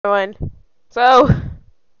Everyone. So,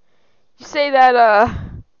 you say that,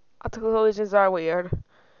 optical illusions are weird.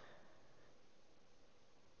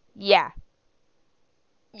 Yeah.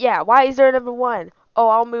 Yeah, why is there number one? Oh,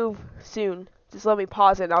 I'll move soon. Just let me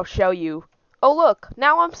pause and I'll show you. Oh, look,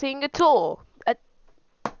 now I'm seeing a tool.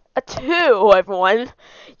 A two, everyone.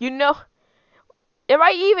 You know, am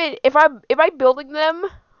I building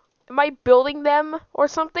them or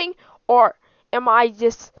something? Or am I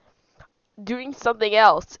just doing something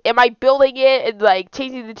else? Am I building it and, like,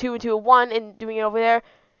 changing the two into a one and doing it over there?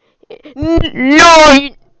 No, no,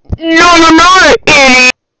 you're not,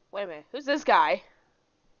 idiot! Wait a minute, who's this guy?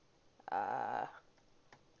 Uh,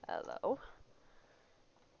 hello?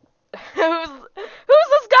 who's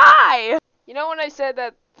this guy? You know when I said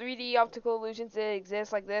that 3D optical illusions didn't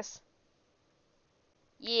exist like this?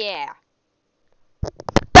 Yeah.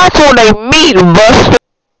 That's what I mean, Buster.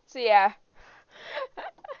 So yeah.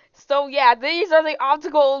 So yeah, these are the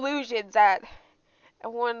optical illusions that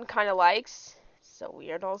everyone kind of likes. So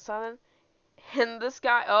weird all of a sudden. And this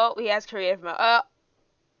guy, oh, he has creative mode.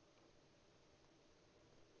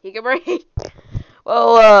 He can breathe.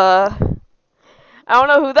 Well, I don't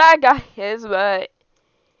know who that guy is, but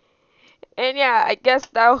and yeah, I guess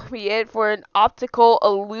that'll be it for an optical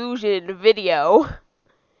illusion video,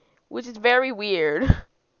 which is very weird.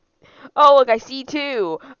 Oh, look, I see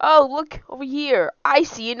two. Oh, look over here. I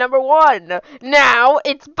see a number one. Now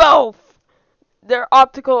it's both. They're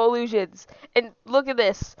optical illusions. And look at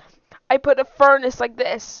this. I put a furnace like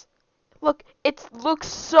this. Look, it looks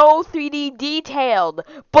so 3D detailed,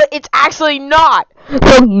 but it's actually not.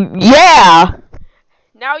 So, yeah.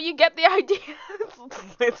 Now you get the idea.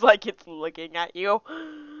 It's like it's looking at you.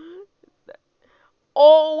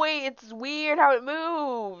 Oh wait, it's weird how it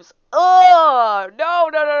moves. Ugh! No,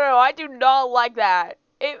 no, no, no. I do not like that.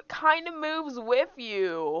 It kind of moves with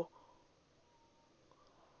you.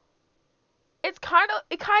 It kind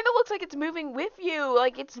of looks like it's moving with you.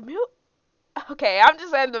 Like it's Okay, I'm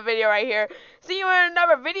just ending the video right here. See you in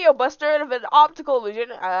another video, Buster, of an optical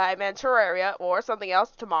illusion. I meant Terraria or something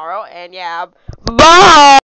else tomorrow. And yeah, Bye.